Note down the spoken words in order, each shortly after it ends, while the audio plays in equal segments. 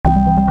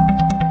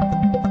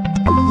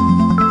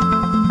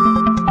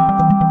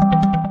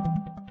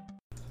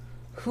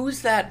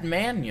Who's that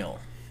Manuel?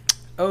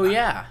 Oh,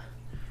 yeah.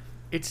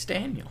 It's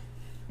Daniel.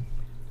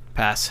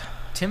 Pass.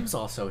 Tim's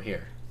also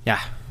here.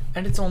 Yeah.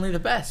 And it's only the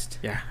best.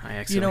 Yeah, I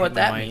accidentally You know what hit the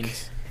that mic.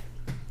 means?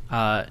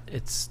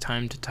 It's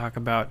time to talk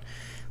about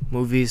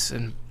movies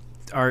and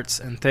arts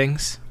and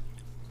things.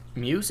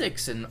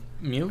 Musics and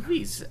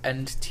movies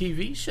and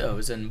TV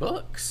shows and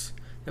books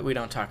that we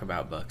don't talk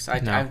about books. I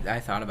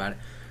thought about it.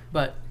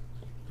 But,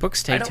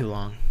 Books take too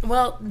long.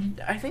 well,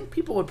 I think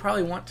people would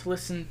probably want to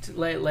listen to,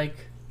 like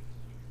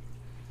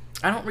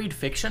I don't read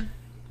fiction.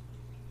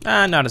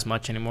 Not as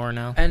much anymore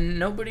now. And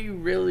nobody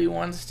really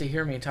wants to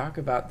hear me talk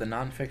about the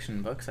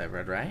nonfiction books I've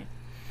read, right?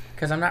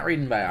 Because I'm not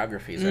reading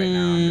biographies right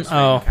now. I'm just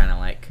reading kind of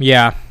like...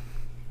 Yeah.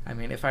 I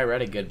mean, if I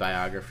read a good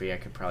biography, I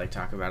could probably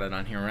talk about it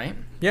on here, right?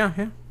 Yeah.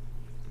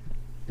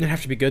 It'd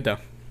have to be good, though.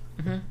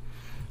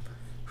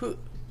 Mm-hmm.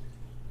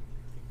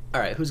 All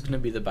right, who's going to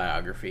be the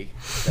biography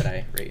that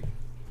I read?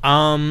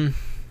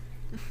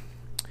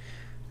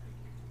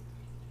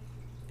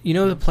 You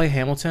know the play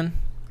Hamilton?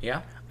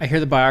 Yeah? I hear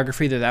the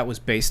biography that was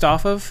based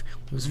off of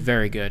was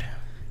very good.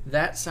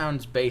 That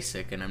sounds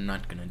basic, and I'm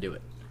not going to do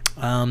it.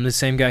 The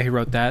same guy who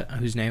wrote that,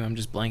 whose name I'm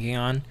just blanking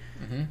on,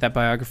 that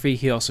biography,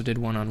 he also did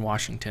one on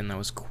Washington that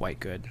was quite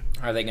good.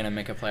 Are they going to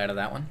make a play out of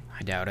that one?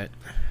 I doubt it.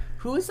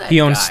 Who is that He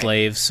guy? owned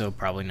slaves, so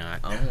probably not.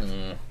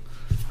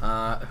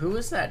 Oh. Who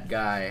is that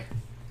guy?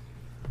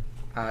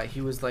 He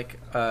was like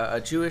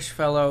a Jewish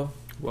fellow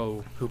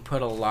Whoa. who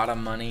put a lot of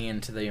money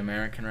into the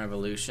American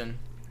Revolution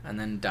and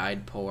then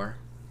died poor.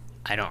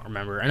 I don't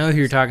remember. I know who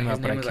you're talking His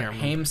about, but name I was can't like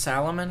remember. Haim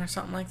Salomon or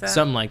something like that.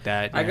 Something like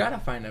that. I Yeah. gotta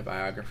find a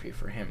biography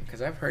for him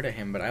because I've heard of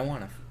him, but I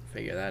want to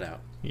figure that out.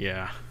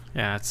 Yeah,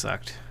 it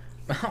sucked.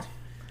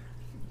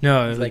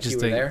 No, Like just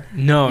you were there?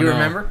 No, You no.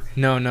 remember?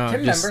 No.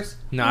 Tim just, remembers.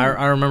 No,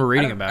 I remember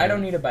reading about it. I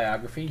don't need a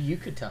biography. You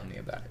could tell me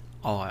about it.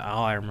 All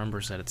I remember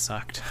is that it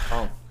sucked.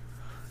 Oh.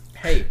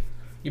 Hey,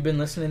 you been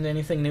listening to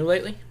anything new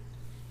lately?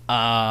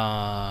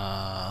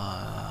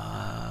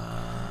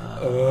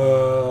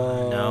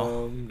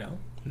 No.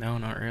 No,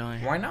 not really.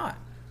 Why not?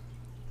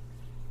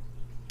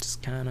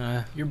 Just kind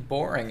of You're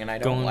boring, and I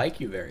don't like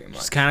you very much.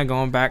 Just kind of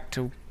going back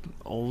to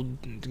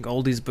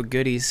oldies but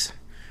goodies.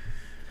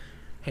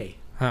 Hey.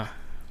 Huh.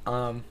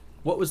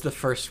 What was the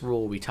first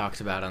rule we talked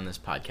about on this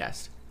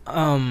podcast?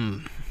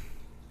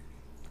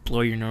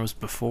 Blow your nose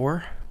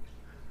before.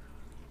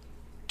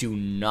 Do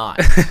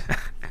not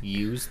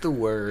use the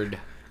word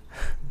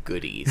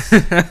goodies.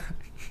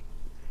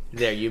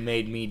 There, you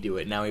made me do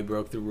it. Now we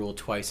broke the rule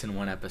twice in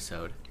one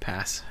episode.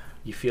 Pass.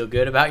 You feel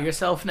good about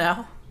yourself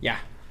now? Yeah.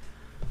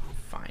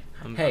 Fine.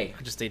 I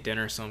just ate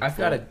dinner, so I've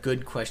got a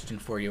good question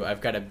for you. I've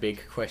got a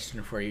big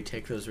question for you.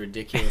 Take those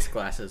ridiculous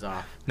glasses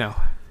off. No.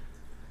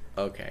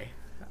 Okay.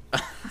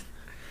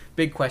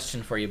 Big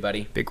question for you,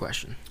 buddy. Big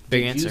question.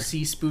 Big answer. Did you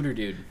see Spooter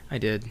Dude? I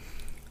did.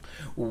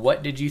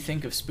 What did you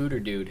think of Spooter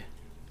Dude?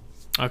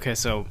 Okay,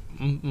 so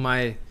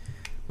my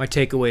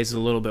takeaway is a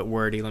little bit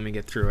wordy. Let me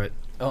get through it.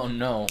 Oh,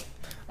 no.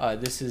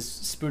 This is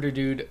Spooter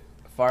Dude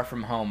Far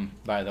From Home,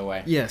 by the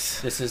way.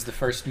 Yes. This is the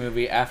first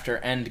movie after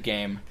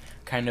Endgame,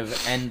 kind of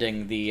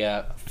ending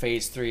the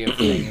Phase 3 of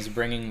things,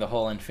 bringing the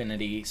whole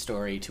Infinity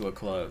story to a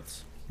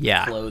close.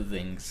 Yeah.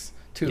 Clothings.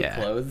 To a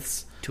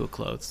clothes. To a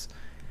clothes.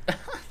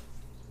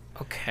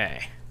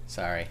 Okay.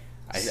 Sorry.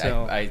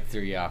 So- I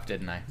threw you off,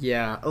 didn't I?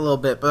 Yeah, a little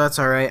bit, but that's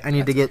all right. I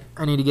need to get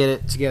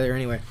it together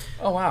anyway.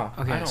 Oh, wow.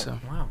 Okay, I don't- so-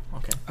 Wow,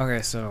 okay.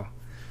 Okay, so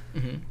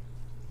Mm-hmm.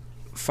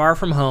 Far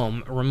From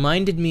Home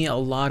reminded me a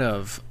lot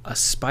of a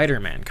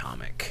Spider-Man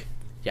comic.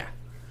 Yeah.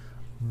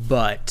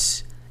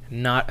 But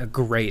not a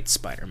great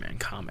Spider-Man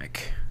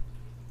comic.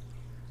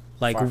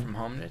 Like, Far From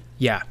Home did?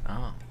 yeah.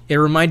 Oh. It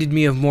reminded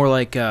me of more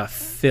like a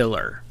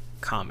filler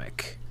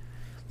comic.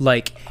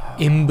 Like,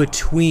 in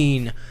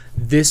between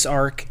this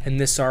arc and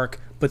this arc,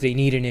 but they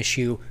need an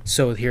issue,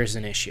 so here's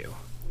an issue.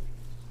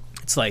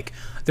 It's like,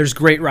 there's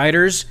great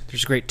writers,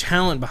 there's great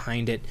talent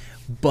behind it,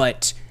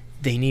 but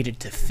they needed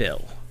to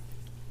fill.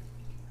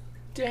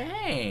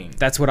 Dang.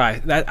 That's what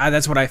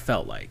that's what I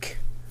felt like.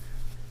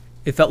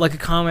 It felt like a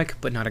comic,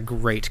 but not a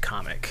great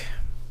comic.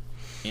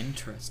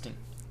 Interesting.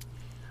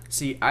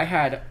 See, I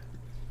had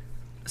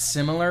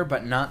similar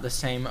but not the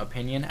same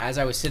opinion as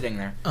I was sitting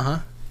there. Uh-huh.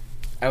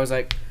 I was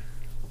like,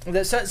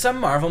 some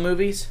Marvel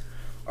movies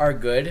are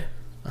good,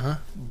 Uh-huh.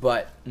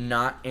 but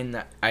not in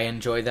the... I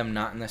enjoy them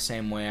not in the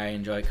same way I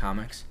enjoy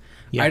comics.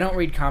 Yeah. I don't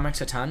read comics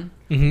a ton,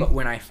 but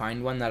when I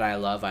find one that I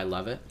love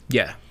it.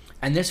 Yeah.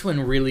 And this one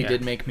really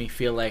did make me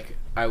feel like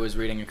I was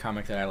reading a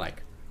comic that I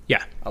like.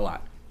 Yeah. A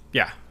lot.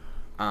 Yeah.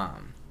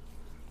 I'm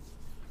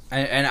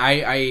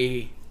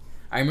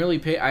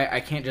really... I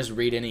can't just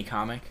read any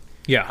comic.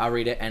 Yeah. I'll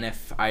read it, and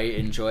if I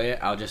enjoy it,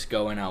 I'll just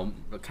go and I'll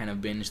kind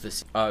of binge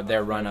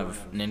their run of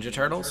Ninja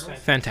Turtles.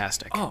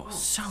 Fantastic. Oh,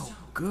 so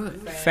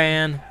good.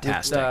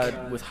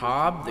 Fantastic. With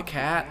Hob, the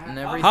cat, and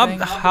everything.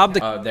 Hob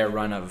the Their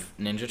run of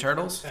Ninja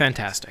Turtles.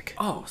 Fantastic.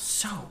 Oh,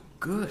 so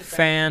good.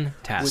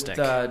 Fantastic.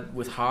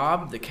 With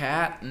Hob the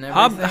cat and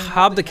everything.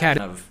 Hob the cat.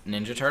 Of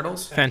Ninja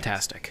Turtles.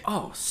 Fantastic.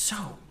 Oh,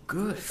 so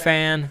good.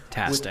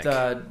 Fantastic.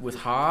 With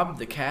Hob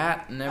the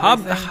cat and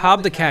everything.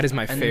 Hob the cat is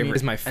my And the favorite. mu-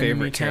 Is my and the favorite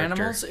mutant character.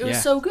 animals. It was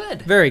Yeah. so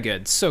good. Very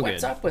good. So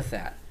What's good. up with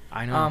that?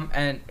 I know.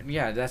 And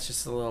yeah, that's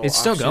just a little. It's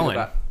still offshoot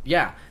going.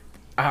 Yeah,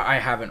 I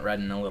haven't read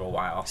in a little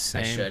while.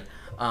 Same. I should.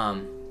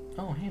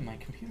 Oh, hey, my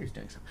computer's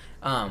doing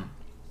something.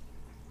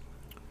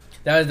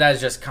 That is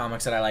just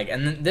comics that I like,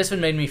 and this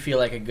one made me feel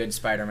like a good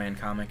Spider-Man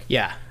comic.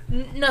 Yeah.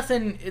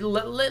 Nothing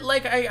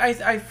like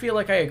I feel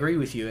like I agree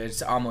with you.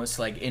 It's almost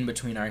like in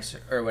between ours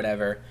or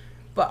whatever,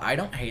 but I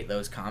don't hate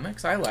those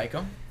comics. I like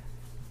them.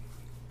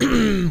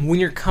 When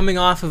you're coming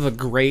off of a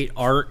great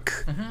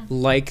arc, Mm-hmm.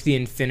 like the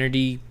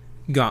Infinity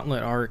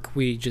Gauntlet arc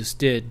we just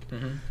did,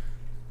 Mm-hmm.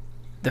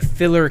 the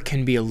filler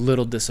can be a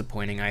little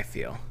disappointing, I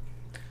feel.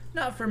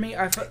 Not for me.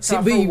 I thought See,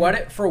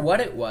 for what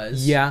it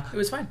was. Yeah. it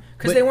was fine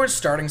because But- they weren't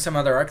starting some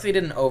other arc. They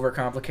didn't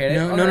overcomplicate it.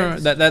 No, All no,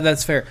 right. no,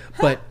 that's fair.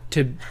 But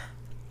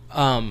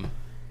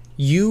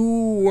you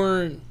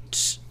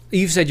weren't.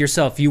 You've said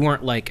yourself you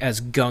weren't like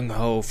as gung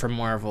ho for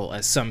Marvel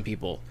as some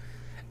people,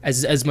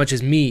 as much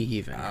as me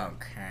even.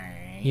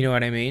 Okay. You know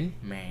what I mean?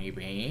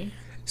 Maybe.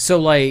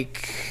 So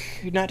like,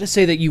 not to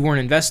say that you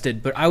weren't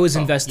invested, but I was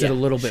invested yeah, a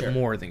little sure. bit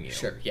more than you.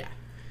 Sure. Yeah.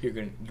 You're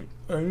gonna.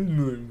 I'm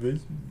more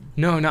invested.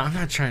 No, I'm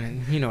not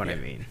trying to. You know what I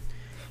mean.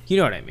 You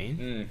know what I mean.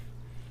 Mm.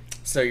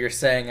 So you're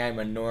saying I'm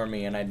a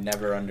normie and I'd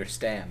never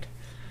understand.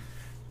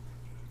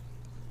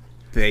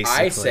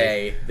 Basically, I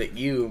say that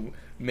you,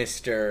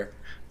 Mr.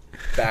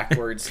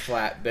 Backwards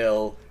Flat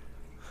Bill,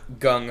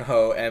 Gung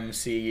Ho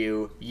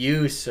MCU,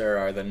 you, sir,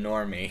 are the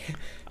normie.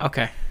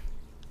 Okay.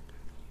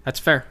 That's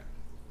fair.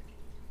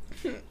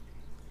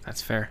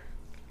 That's fair.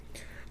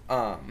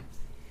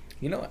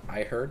 You know what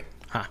I heard?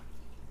 Huh.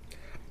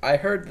 I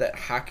heard that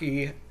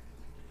Haki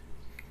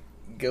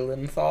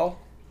Gyllenhaal,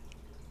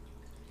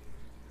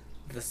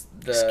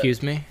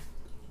 Excuse me?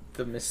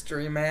 the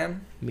mystery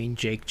man, You mean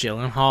Jake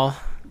Gyllenhaal?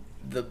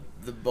 the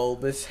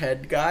bulbous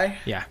head guy.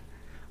 Yeah.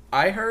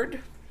 I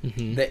heard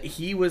Mm-hmm. that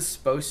he was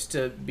supposed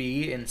to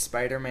be in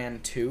Spider-Man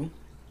 2,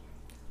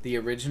 the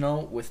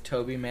original with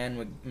Tobey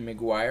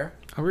Maguire.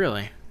 Oh,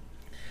 really?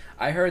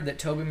 I heard that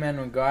Tobey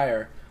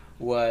Maguire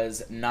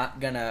was not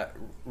gonna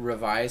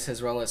revise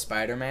his role as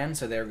Spider-Man,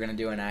 so they were gonna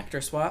do an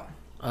actor swap.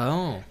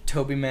 Oh.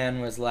 Tobey Man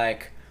was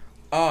like,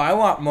 "Oh, I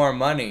want more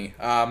money.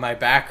 My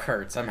back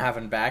hurts. I'm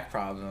having back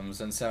problems."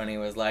 And Sony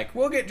was like,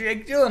 "We'll get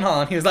Jake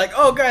Gyllenhaal." And he was like,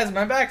 "Oh, guys,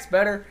 my back's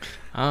better."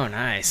 Oh,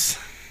 nice.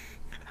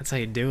 That's how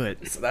you do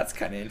it. So that's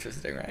kind of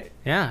interesting, right?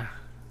 Yeah.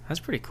 That's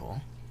pretty cool.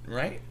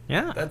 Right?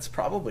 Yeah. That's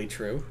probably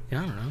true.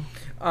 Yeah, I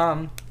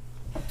don't know.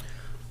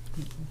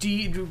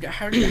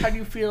 How do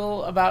you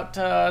feel about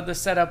the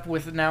setup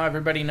with now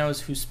everybody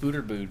knows who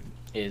Spooderboot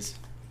is?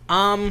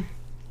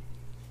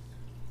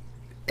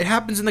 It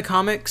happens in the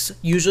comics.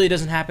 Usually it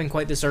doesn't happen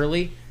quite this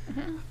early.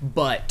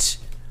 But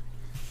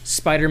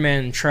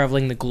Spider-Man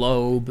traveling the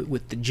globe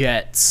with the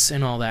jets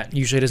and all that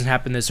usually doesn't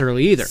happen this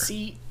early either.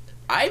 See,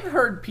 I've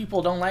heard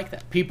people don't like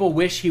that. People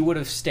wish he would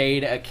have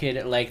stayed a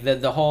kid. Like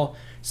the whole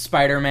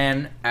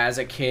Spider-Man as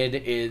a kid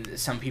is.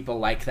 Some people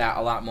like that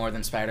a lot more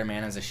than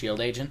Spider-Man as a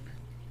S.H.I.E.L.D. agent.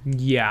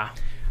 Yeah.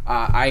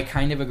 I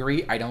kind of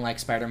agree. I don't like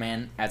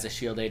Spider-Man as a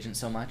S.H.I.E.L.D. agent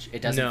so much.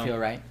 It doesn't No. feel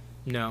right.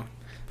 No.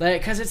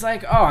 Because it's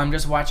like, oh, I'm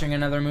just watching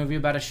another movie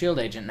about a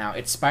S.H.I.E.L.D. agent now.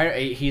 It's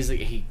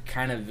he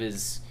kind of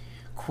is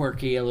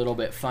quirky, a little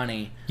bit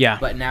funny. Yeah.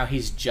 But now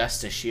he's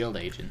just a S.H.I.E.L.D.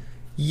 agent.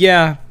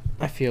 Yeah,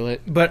 I feel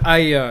it. But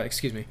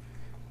excuse me.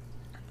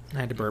 I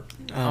had to burp.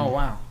 Oh,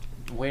 wow.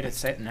 Way to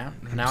say it now.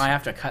 Now I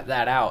have to cut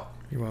that out.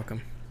 You're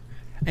welcome.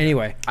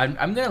 Anyway. I'm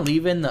going to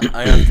leave in the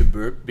I have to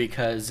burp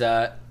because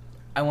I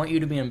want you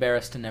to be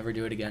embarrassed to never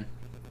do it again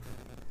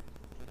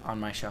on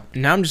my show.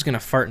 Now I'm just going to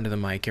fart into the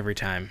mic every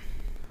time.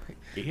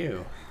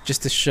 Ew.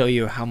 Just to show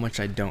you how much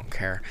I don't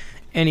care.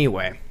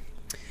 Anyway.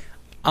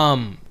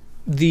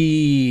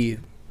 The...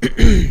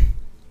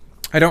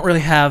 I don't really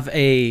have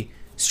a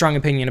strong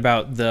opinion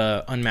about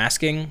the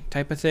unmasking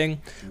type of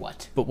thing.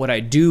 What? But what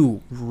I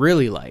do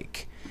really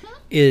like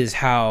is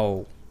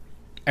how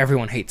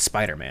everyone hates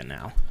Spider-Man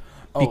now.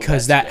 Oh,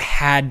 Because that's that good.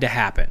 had to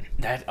happen.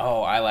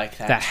 I like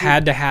that. That too.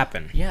 had to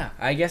happen. Yeah,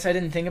 I guess I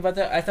didn't think about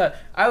that.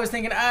 I was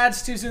thinking,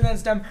 it's too soon,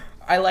 that's dumb.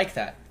 I like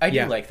that. I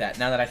Yeah. do like that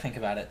now that I think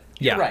about it.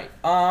 Yeah. You're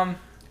right.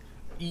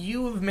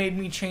 You have made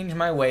me change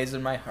my ways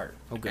and my heart.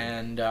 Okay.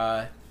 And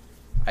I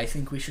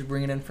think we should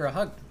bring it in for a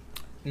hug.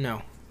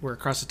 No, we're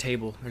across the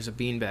table. There's a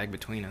beanbag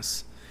between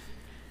us.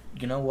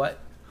 You know what?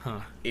 Huh.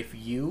 If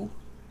you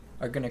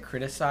are going to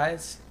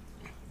criticize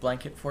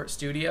Blanket Fort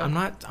Studio... I'm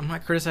not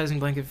criticizing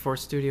Blanket Fort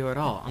Studio at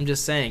all. I'm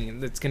just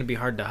saying it's going to be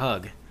hard to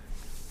hug.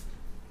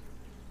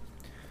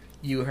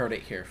 You heard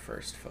it here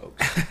first,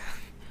 folks.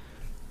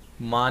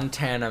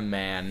 Montana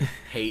man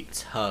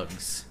hates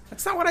hugs.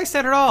 That's not what I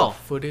said at The all.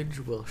 footage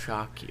will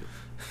shock you.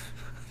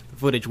 The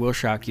footage will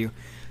shock you.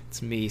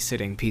 It's me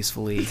sitting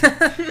peacefully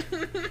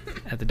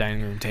at the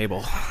dining room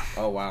table.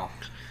 Oh, wow.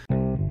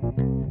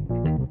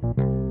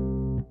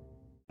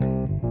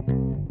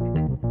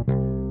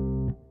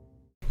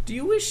 Do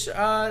wish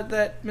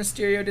that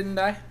Mysterio didn't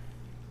die?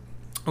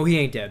 Oh, he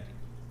ain't dead.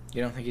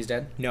 You don't think he's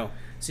dead? No,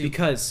 See,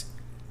 because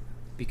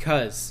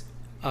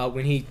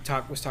when he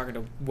was talking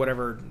to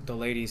whatever the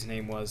lady's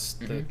name was,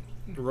 the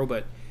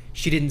robot,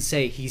 she didn't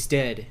say he's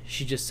dead.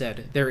 She just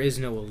said there is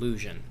no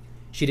illusion.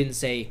 She didn't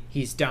say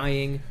he's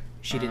dying.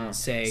 She didn't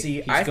say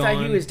See, he's I gone.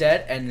 thought he was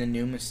dead, and the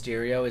new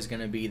Mysterio is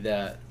going to be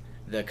the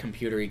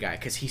computery guy,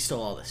 because he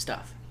stole all this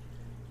stuff.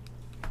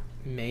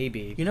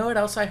 Maybe. You know what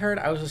else I heard?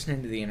 I was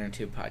listening to the Inner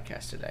Tube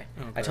podcast today.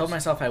 Oh, I told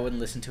myself I wouldn't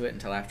listen to it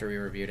until after we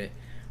reviewed it,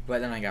 but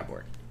then I got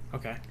bored.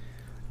 Okay.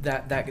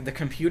 That the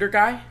computer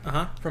guy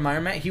Uh-huh. from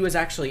Iron Man, he was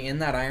actually in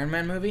that Iron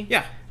Man movie.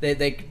 Yeah.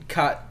 They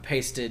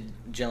pasted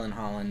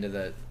Gyllenhaal into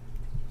the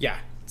Yeah.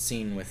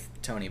 scene with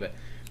Tony,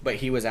 but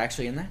he was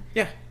actually in that.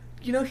 Yeah.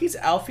 You know, he's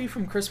Alfie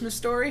from Christmas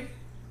Story.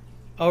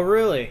 Oh,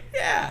 really?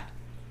 Yeah,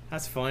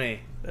 That's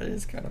funny. that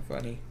is kind of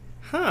funny.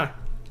 Huh.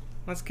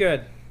 That's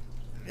good.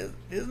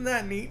 Isn't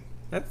that neat?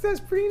 That's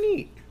pretty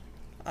neat.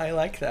 I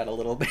like that a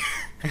little bit.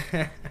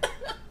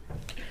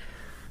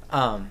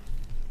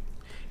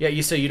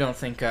 Yeah. So you don't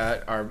think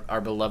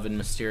our beloved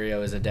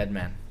Mysterio is a dead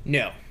man?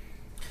 No.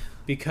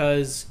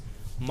 Because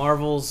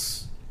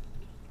Marvel's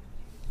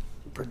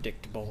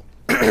predictable.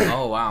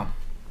 Oh wow.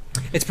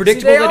 It's See,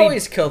 predictable they that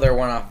always kill their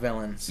one-off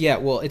villains. Yeah,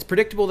 well, it's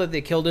predictable that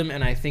they killed him,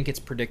 and I think it's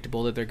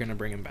predictable that they're going to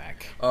bring him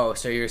back. Oh,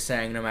 so you're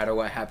saying no matter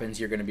what happens,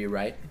 you're going to be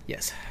right?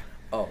 Yes.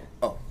 Oh,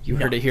 You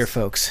heard it here,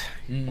 folks.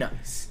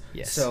 Nice.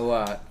 Yes. So,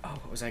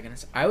 what was I gonna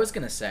say? I was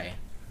gonna say,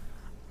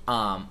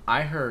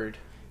 I heard,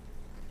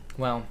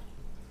 well,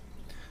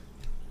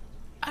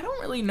 I don't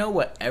really know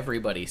what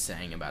everybody's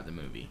saying about the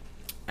movie,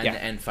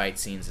 and fight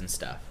scenes and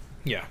stuff.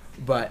 Yeah.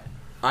 But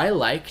I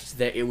liked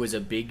that it was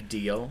a big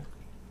deal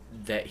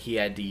that he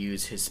had to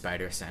use his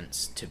spider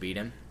sense to beat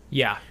him.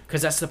 Yeah.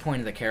 Because that's the point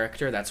of the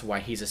character. That's why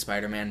he's a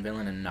Spider-Man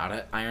villain and not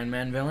an Iron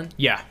Man villain.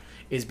 Yeah.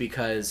 Is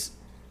because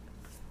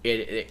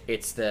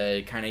it's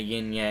the kind of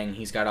yin-yang.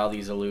 He's got all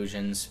these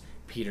illusions.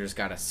 Peter's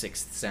got a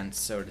sixth sense,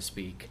 so to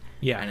speak.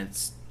 Yeah. And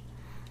it's...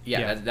 Yeah.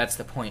 Yeah, that's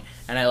the point.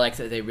 And I like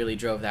that they really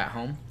drove that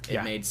home. It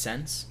Yeah. made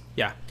sense.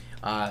 Yeah.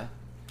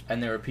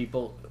 And there were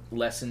people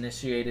less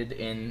initiated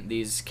in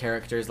these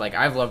characters. Like,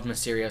 I've loved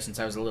Mysterio since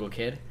I was a little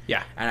kid.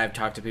 Yeah. And I've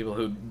talked to people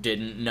who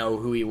didn't know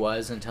who he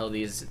was until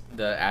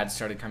the ads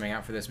started coming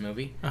out for this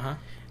movie. Uh-huh.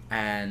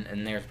 And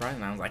they were surprised,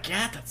 and I was like,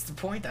 yeah, that's the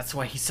point. That's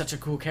why he's such a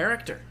cool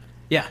character.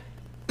 Yeah.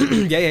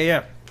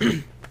 yeah.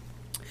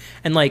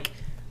 And, like...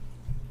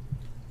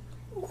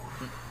 Oh,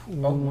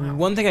 wow.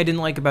 One thing I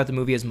didn't like about the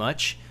movie as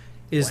much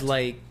is, What?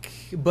 like...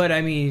 But,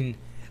 I mean,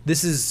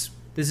 this is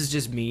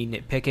just me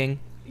nitpicking.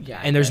 Yeah.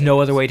 And there's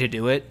no other way to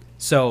do it.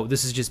 So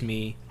this is just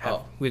me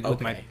with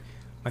okay.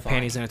 my Fine.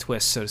 panties in a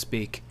twist, so to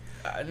speak.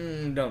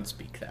 Don't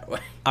speak that way.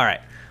 All right.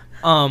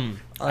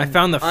 I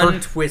found the first...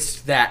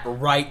 Untwist that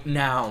right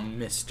now,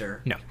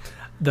 mister. No.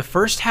 The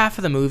first half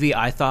of the movie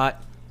I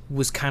thought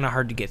was kind of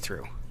hard to get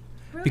through.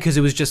 Because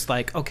it was just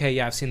like, okay,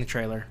 yeah, I've seen the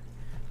trailer.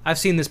 I've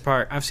seen this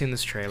part. I've seen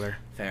this trailer.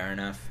 Fair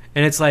enough.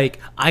 And it's like,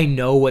 I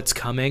know what's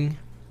coming.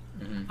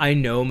 Mhm. I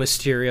know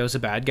Mysterio's a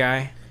bad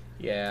guy.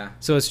 Yeah.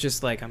 So it's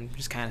just like, I'm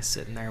just kind of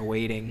sitting there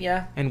waiting.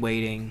 Yeah. And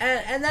waiting.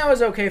 And that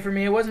was okay for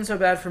me. It wasn't so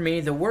bad for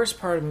me. The worst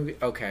part of the movie...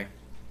 Okay.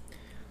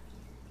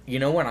 You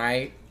know when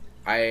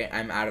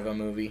I'm out of a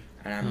movie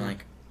and I'm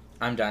like,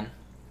 I'm done,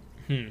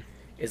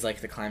 is like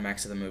the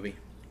climax of the movie.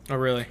 Oh,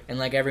 really? And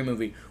like every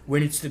movie,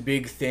 when it's the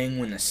big thing,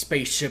 when the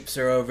spaceships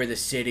are over the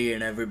city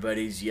and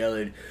everybody's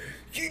yelling,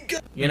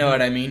 you know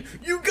what I mean?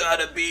 You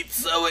gotta beat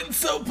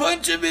so-and-so,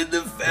 punch him in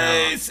the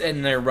face!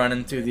 And they're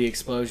running through the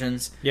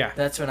explosions. Yeah.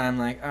 That's when I'm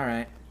like,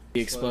 alright.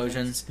 The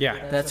explosions.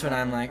 Yeah. That's when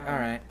I'm like,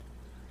 alright.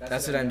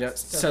 That's what I'm doing.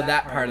 So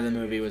that part of the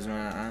movie was when,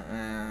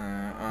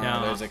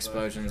 No. there's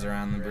explosions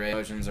around the bridge.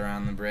 Explosions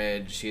around the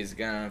bridge. She's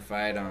gonna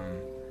fight them.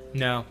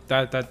 No.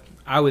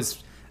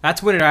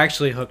 That's when it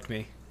actually hooked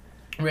me.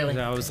 Really?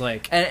 I was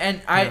like...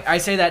 And I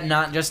say that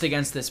not just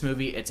against this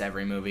movie, it's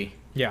every movie.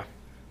 Yeah.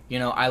 You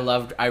know,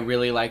 I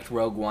really liked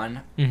Rogue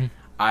One. Mm-hmm.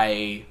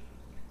 I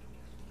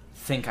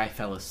think I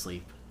fell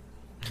asleep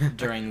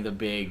during the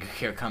big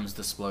 "Here Comes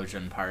the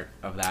Explosion" part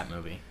of that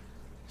movie.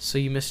 So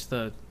you missed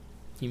the...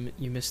 You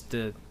missed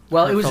the...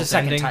 Well, it was the heartfelt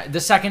second ending? time. The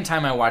second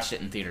time I watched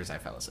it in theaters, I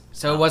fell asleep.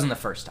 So it wasn't the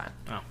first time.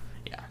 Oh.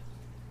 Yeah.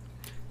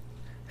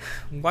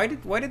 Why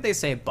did they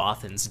say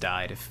Bothans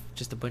died if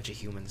just a bunch of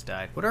humans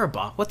died?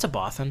 What's a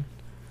Bothan?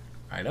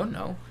 I don't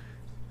know.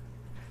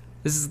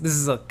 This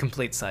is a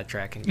complete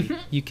sidetrack,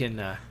 and you can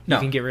No. you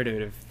can get rid of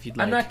it if you'd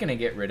like. I'm not gonna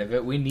get rid of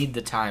it. We need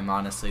the time,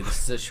 honestly.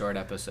 This is a short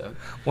episode.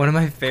 One of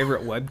my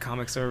favorite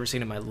webcomics I've ever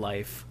seen in my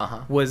life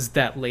was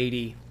that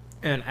lady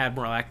and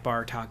Admiral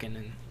Akbar talking,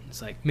 and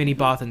it's like, many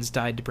Bothans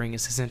died to bring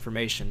us this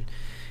information.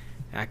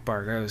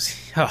 Akbar goes,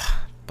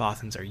 oh,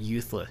 Bothans are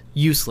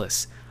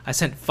useless. I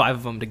sent 5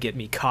 of them to get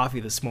me coffee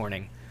this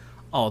morning.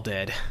 All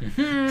dead.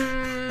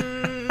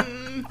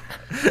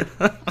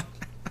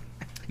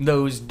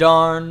 Those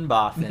darn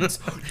Bothans.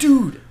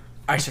 Dude,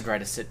 I should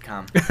write a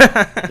sitcom.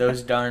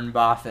 Those darn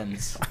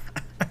Bothans.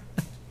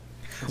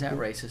 Is that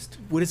racist?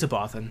 What is a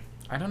Bothan?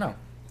 I don't know.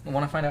 I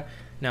want to find out.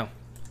 No.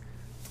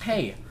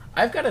 Hey,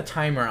 I've got a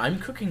timer. I'm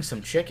cooking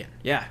some chicken.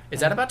 Yeah. Is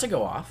that about to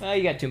go off?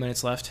 You got 2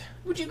 minutes left.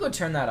 Would you go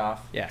turn that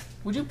off? Yeah.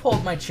 Would you pull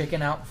my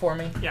chicken out for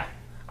me? Yeah.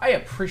 I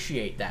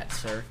appreciate that,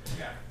 sir.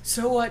 Yeah.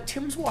 So,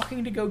 Tim's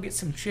walking to go get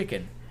some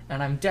chicken,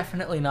 and I'm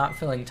definitely not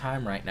filling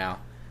time right now.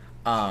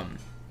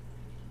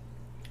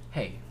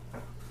 Hey,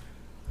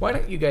 why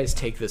don't you guys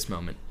take this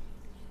moment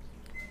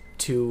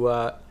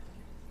to,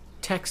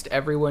 text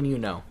everyone you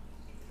know.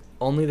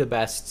 Only the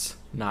best's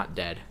not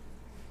dead.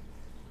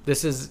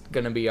 This is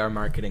gonna be our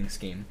marketing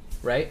scheme,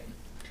 right?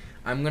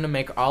 I'm gonna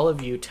make all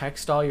of you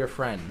text all your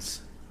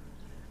friends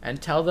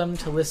and tell them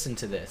to listen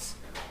to this.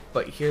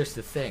 But here's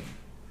the thing.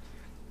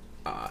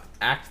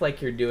 Act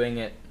like you're doing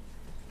it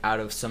out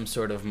of some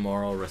sort of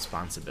moral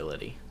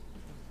responsibility.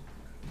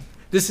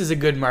 This is a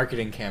good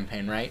marketing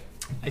campaign, right?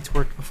 It's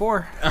worked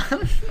before.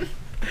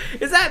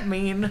 Is that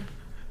mean?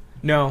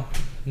 No,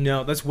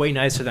 that's way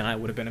nicer than I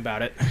would have been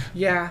about it.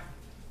 Yeah.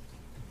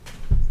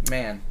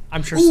 Man.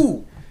 I'm sure.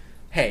 Ooh!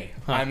 Hey,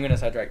 Huh. I'm gonna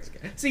sidetrack this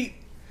guy. See,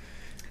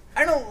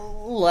 I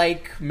don't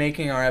like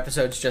making our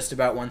episodes just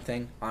about one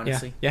thing,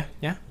 honestly. Yeah.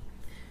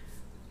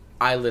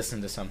 I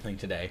listened to something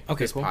today.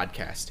 Okay, this cool.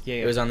 podcast. Yeah.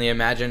 It was on the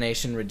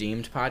Imagination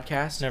Redeemed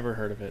podcast. Never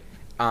heard of it.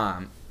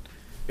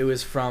 It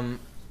was from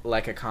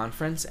like a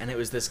conference, and it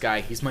was this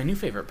guy. He's my new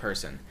favorite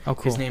person. Oh,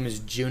 cool. His name is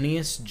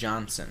Junius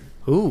Johnson,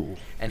 Ooh.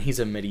 and he's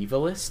a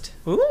medievalist.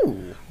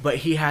 Ooh. But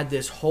he had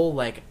this whole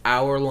like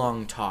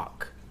hour-long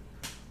talk,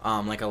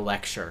 like a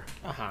lecture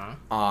Uh-huh.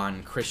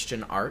 on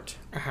Christian art.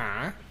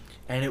 Uh-huh.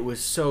 And it was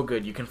so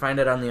good. You can find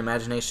it on the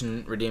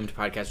Imagination Redeemed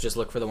podcast. Just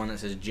look for the one that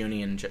says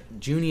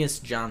Junius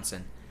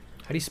Johnson.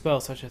 How do you spell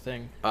such a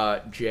thing?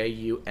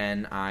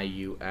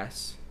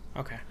 Junius.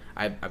 Okay.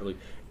 I believe.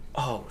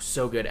 Oh,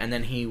 so good. And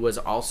then he was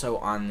also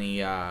on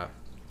the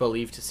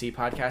Believe to See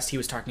podcast. He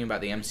was talking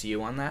about the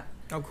MCU on that.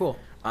 Oh, cool.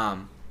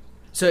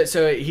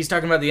 So he's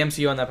talking about the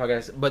MCU on that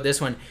podcast, but this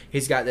one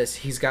he's got this.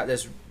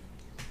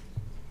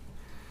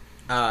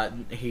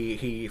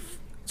 He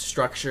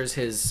structures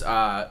his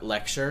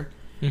lecture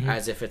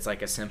as if it's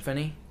like a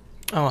symphony.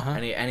 Oh, uh-huh.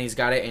 And he's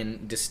got it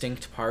in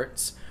distinct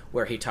parts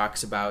where he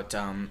talks about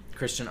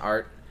Christian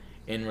art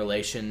in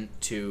relation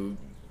to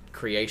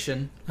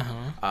creation,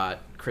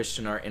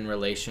 Christian art in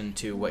relation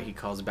to what he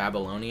calls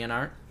Babylonian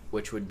art,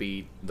 which would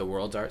be the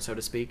world's art, so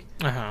to speak,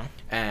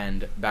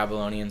 and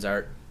Babylonians'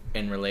 art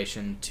in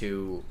relation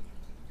to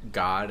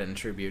God and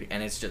true beauty.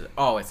 And it's just,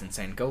 it's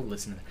insane. Go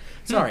listen to that.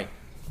 Sorry.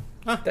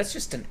 That's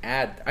just an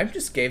ad. I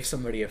just gave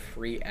somebody a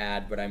free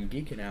ad, but I'm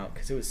geeking out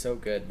because it was so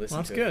good.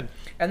 Listen to it. That's good.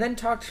 And then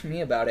talk to me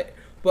about it.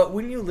 But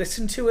when you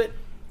listen to it,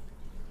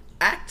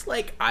 act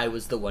like I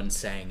was the one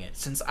saying it,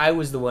 since I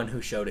was the one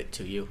who showed it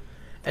to you.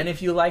 And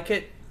if you like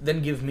it,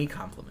 then give me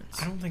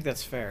compliments. I don't think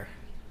that's fair.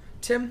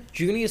 Tim?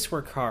 Junius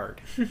work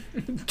hard.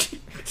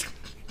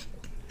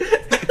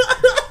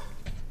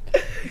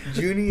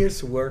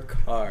 Junius work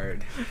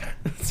hard.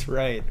 That's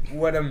right.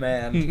 What a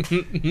man.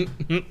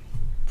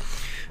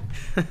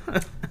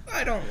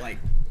 I don't like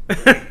the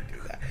way you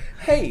do that.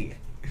 Hey,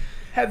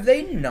 have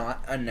they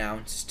not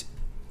announced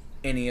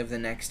any of the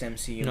next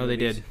MCU No, they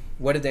movies? did.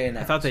 What did they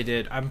announce? I thought they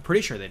did. I'm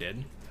pretty sure they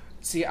did.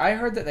 See, I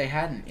heard that they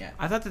hadn't yet.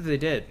 I thought that they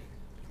did.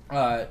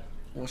 Well,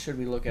 should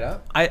we look it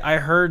up? I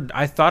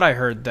thought I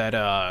heard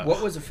that,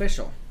 What was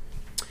official?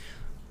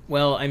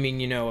 well, I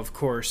mean, of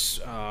course,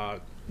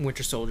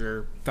 Winter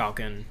Soldier,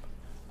 Falcon.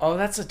 Oh,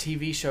 that's a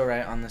TV show,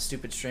 right, on the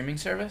stupid streaming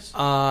service?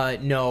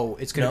 No,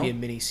 it's gonna No? be a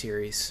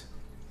mini-series.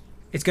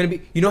 It's gonna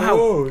be,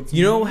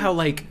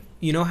 like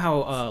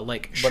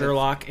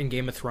Sherlock and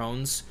Game of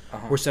Thrones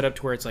were set up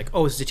to where it's like,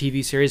 it's a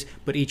TV series,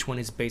 but each one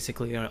is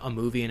basically a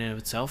movie in and of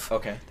itself.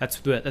 Okay.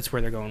 That's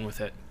where they're going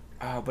with it.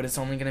 Oh, but it's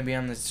only going to be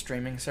on the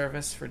streaming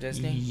service for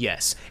Disney?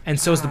 Yes, and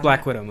so is the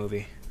Black Widow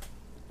movie.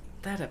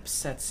 That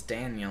upsets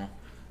Daniel.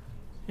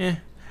 Yeah.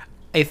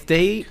 If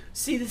they...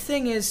 See, the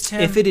thing is, Tim,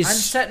 If it is- I'm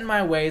set in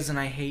my ways and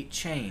I hate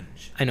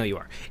change. I know you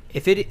are.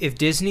 If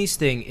Disney's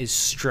thing is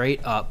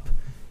straight up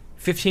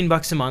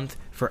 $15 a month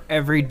for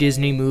every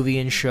Disney movie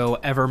and show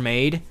ever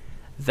made,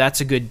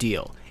 that's a good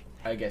deal.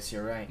 I guess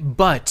you're right.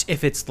 But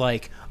if it's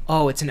like,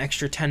 it's an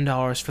extra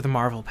 $10 for the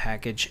Marvel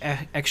package,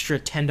 extra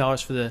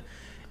 $10 for the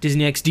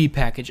Disney XD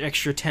package,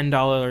 extra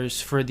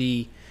 $10 for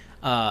the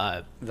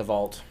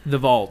Vault. The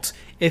Vault.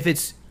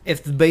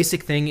 If the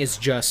basic thing is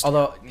just,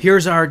 Although,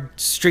 here's our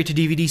straight to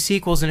DVD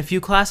sequels and a few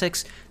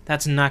classics,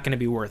 that's not going to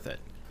be worth it.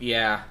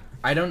 yeah,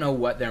 I don't know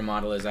what their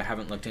model is. I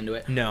haven't looked into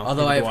it. No,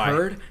 Although neither I've do I.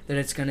 heard that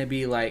it's going to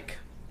be like,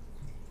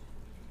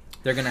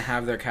 they're going to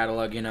have their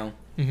catalog,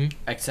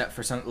 except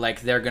for some,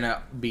 like, they're going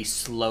to be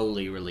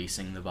slowly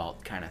releasing the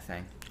Vault kind of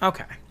thing.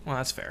 Okay, well,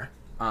 that's fair.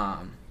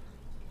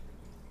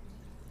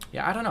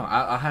 Yeah, I don't know.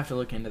 I'll have to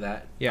look into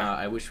that. Yeah.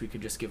 I wish we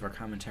could just give our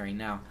commentary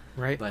now.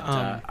 Right. But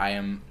I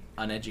am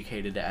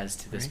uneducated as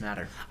to this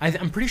matter.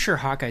 I'm pretty sure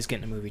Hawkeye's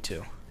getting a movie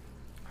too.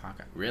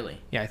 Hawkeye. Really?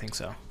 Yeah, I think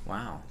so.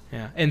 Wow.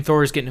 Yeah, and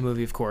Thor's getting a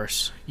movie, of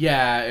course.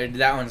 Yeah,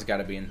 that one's got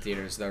to be in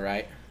theaters, though,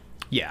 right?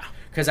 Yeah.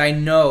 Because I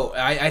know,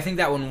 I think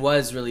that one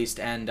was released,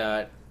 and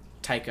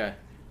Taika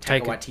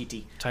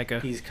Waititi.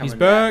 Taika. He's coming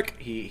back.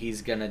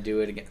 He's gonna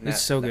do it again.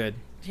 It's so good.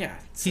 Yeah.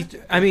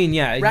 I mean,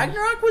 yeah.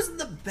 Ragnarok was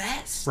the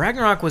best.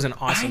 Ragnarok was an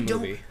awesome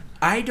movie.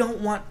 I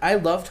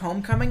loved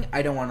Homecoming.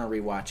 I don't want to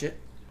rewatch it.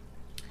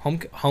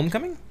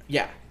 Homecoming?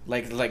 Yeah,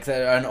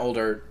 an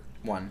older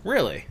one.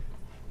 Really?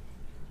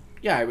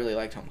 Yeah, I really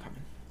liked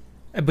Homecoming.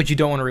 But you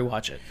don't want to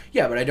rewatch it?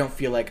 Yeah, but I don't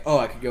feel like,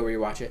 I could go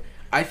rewatch it.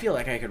 I feel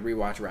like I could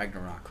rewatch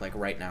Ragnarok, like,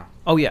 right now.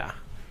 Oh, yeah.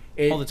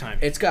 All the time.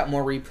 It's got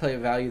more replay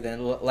value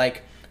than,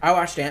 like, I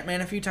watched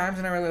Ant-Man a few times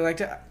and I really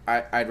liked it.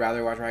 I'd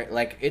rather watch,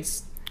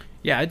 it's...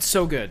 Yeah, it's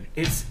so good.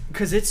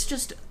 Because it's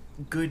just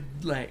good,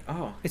 like,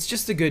 It's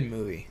just a good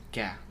movie.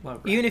 Yeah,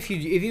 love Even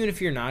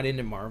if you're not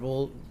into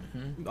Marvel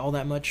all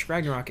that much,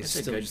 Ragnarok is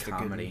still good just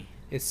comedy. a good movie.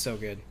 It's so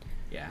good.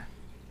 Yeah.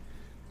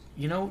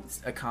 You know,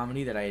 a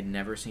comedy that I had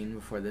never seen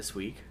before this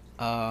week?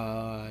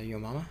 Yo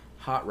Mama?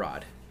 Hot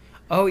Rod.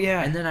 Oh,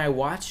 yeah. And then I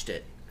watched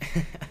it,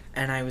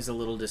 and I was a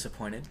little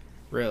disappointed.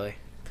 Really?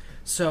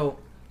 So,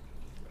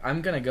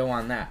 I'm going to go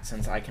on that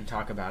since I can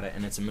talk about it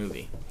and it's a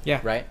movie.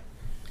 Yeah. Right?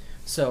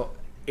 So,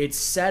 it's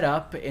set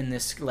up in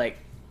this, like,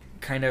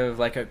 kind of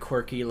like a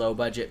quirky,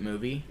 low-budget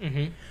movie,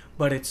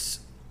 but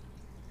it's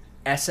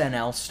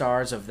SNL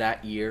stars of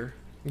that year.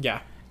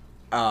 Yeah.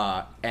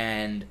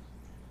 And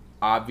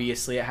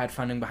obviously it had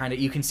funding behind it.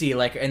 You can see,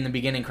 like, in the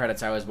beginning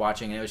credits I was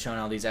watching, and it was showing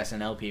all these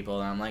SNL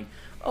people, and I'm like,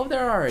 oh, they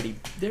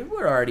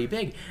were already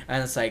big.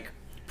 And it's, like,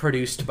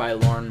 produced by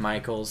Lorne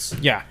Michaels.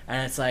 Yeah.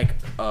 And it's like,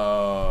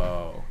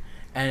 oh.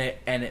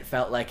 And it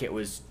felt like it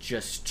was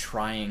just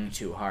trying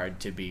too hard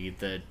to be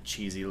the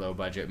cheesy,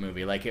 low-budget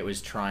movie. Like, it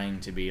was trying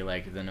to be,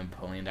 like, the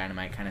Napoleon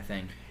Dynamite kind of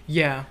thing.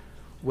 Yeah.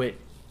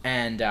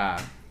 And I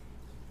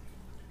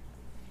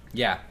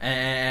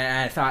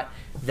thought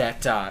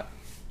that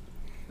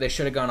they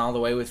should have gone all the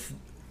way with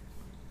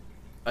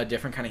a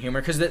different kind of humor.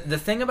 Because the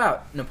thing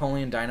about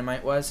Napoleon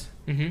Dynamite was,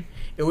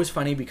 it was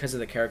funny because of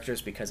the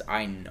characters, because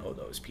I know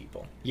those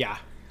people. Yeah.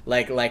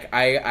 Like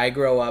I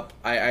grow up,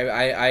 I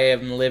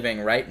am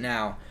living right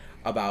now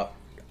about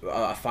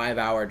a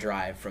 5-hour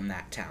drive from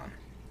that town.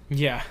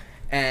 Yeah.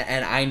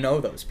 And I know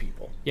those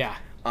people. Yeah.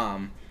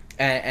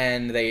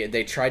 And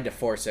they tried to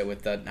force it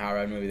with the Hot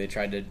Rod movie. They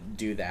tried to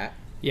do that.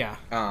 Yeah.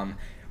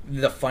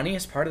 The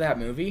funniest part of that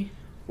movie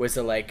was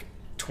the, like,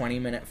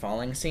 20-minute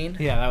falling scene.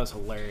 Yeah, that was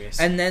hilarious.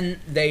 And then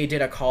they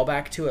did a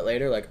callback to it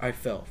later, like, I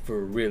fell for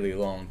a really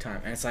long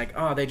time. And it's like,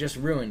 oh, they just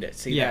ruined it.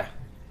 See that?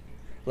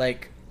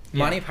 Like,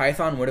 Monty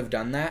Python would have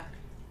done that,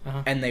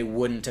 and they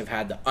wouldn't have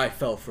had the I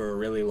fell for a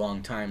really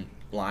long time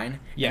line,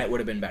 and it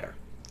would have been better.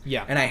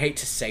 Yeah. And I hate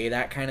to say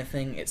that kind of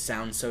thing. It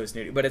sounds so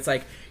snooty. But it's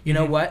like, you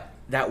know what?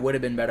 That would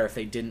have been better if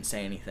they didn't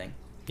say anything.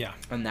 Yeah.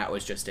 And that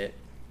was just it.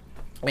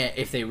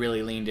 If they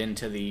really leaned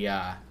into the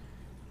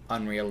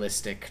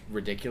unrealistic,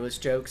 ridiculous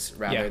jokes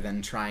rather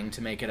than trying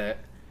to make it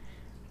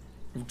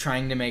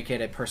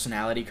a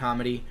personality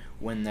comedy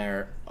when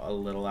they're a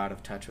little out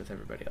of touch with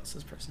everybody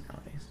else's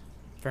personalities.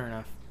 Fair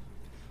enough.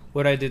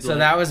 What I did. So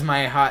that was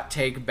my hot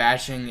take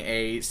bashing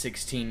a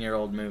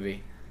 16-year-old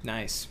movie.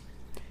 Nice.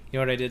 You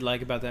know what I did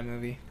like about that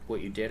movie?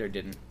 What you did or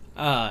didn't?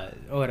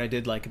 What I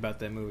did like about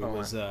that movie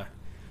was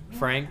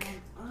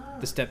Frank,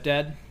 the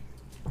stepdad.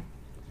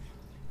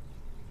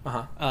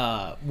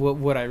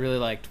 What I really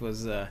liked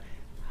was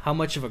how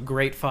much of a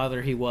great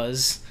father he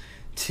was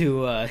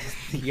to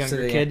the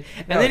younger kid,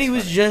 and then he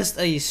was just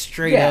a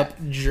straight up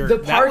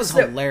jerk. That was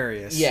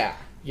hilarious.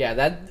 Yeah,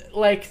 that,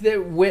 like,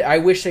 I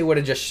wish they would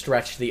have just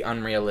stretched the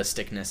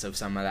unrealisticness of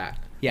some of that.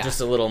 Yeah. Just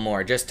a little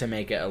more, just to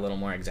make it a little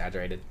more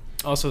exaggerated.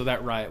 Also,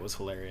 that riot was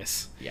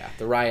hilarious. Yeah,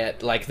 the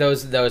riot, like,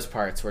 those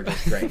parts were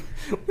just great.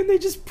 When they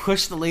just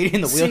pushed the lady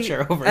in the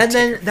wheelchair over. And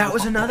then that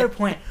was another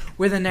point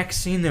where the next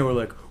scene they were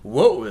like,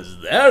 what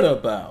was that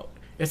about?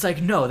 It's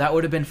like, no, that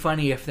would have been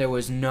funny if there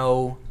was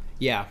no...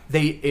 Yeah.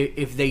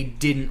 If they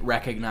didn't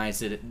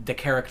recognize it, the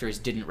characters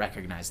didn't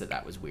recognize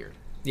that was weird.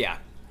 Yeah.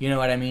 You know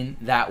what I mean?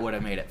 That would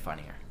have made it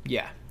funnier.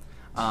 Yeah.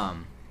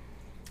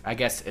 I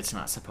guess it's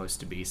not supposed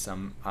to be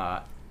some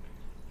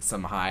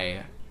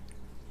high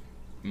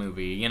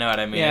movie. You know what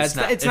I mean? Yeah, it's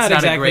not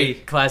exactly a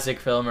great classic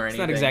film or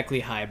anything. It's not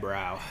exactly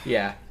highbrow.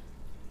 Yeah.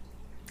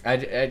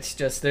 It's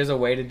just, there's a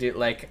way to do,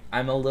 like,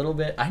 I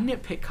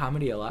nitpick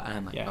comedy a lot, and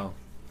I'm like,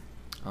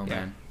 oh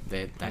man,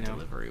 that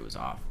delivery was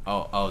off.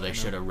 Oh, they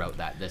should have wrote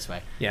that this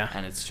way. Yeah.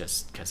 And it's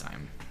just because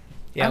I'm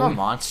a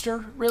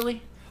monster,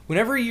 really?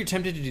 Whenever you're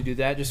tempted to do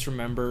that, just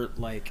remember,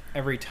 like,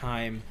 every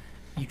time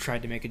you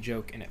tried to make a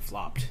joke and it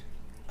flopped.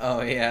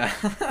 Oh, yeah.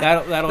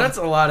 That'll That's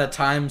a lot of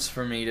times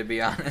for me, to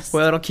be honest.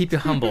 Well, it'll keep you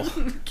humble.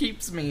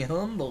 Keeps me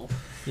humble.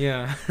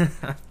 Yeah.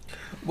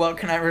 Well,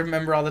 can I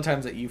remember all the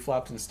times that you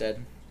flopped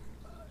instead?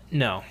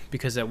 No,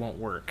 because that won't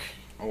work.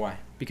 Why?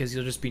 Because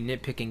you'll just be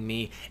nitpicking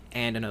me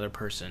and another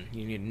person.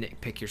 You need to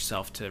nitpick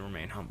yourself to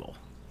remain humble.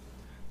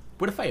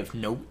 What if I have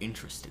no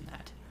interest in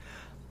that?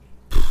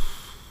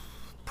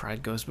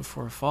 Pride goes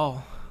before a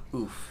fall.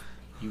 Oof.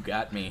 You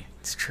got me.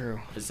 It's true.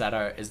 Is that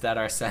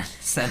our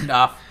send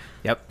off?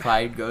 Yep.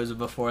 Pride goes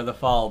before the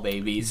fall,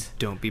 babies.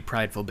 Don't be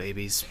prideful,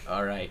 babies.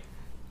 All right.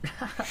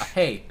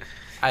 Hey,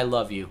 I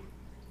love you.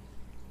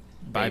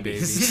 Bye,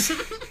 babies.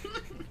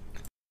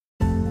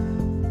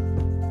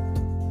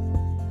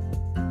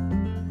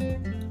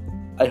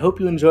 I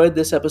hope you enjoyed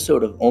this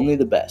episode of Only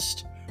the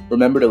Best.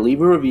 Remember to leave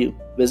a review,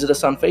 visit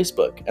us on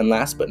Facebook, and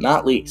last but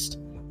not least,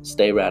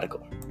 stay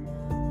radical.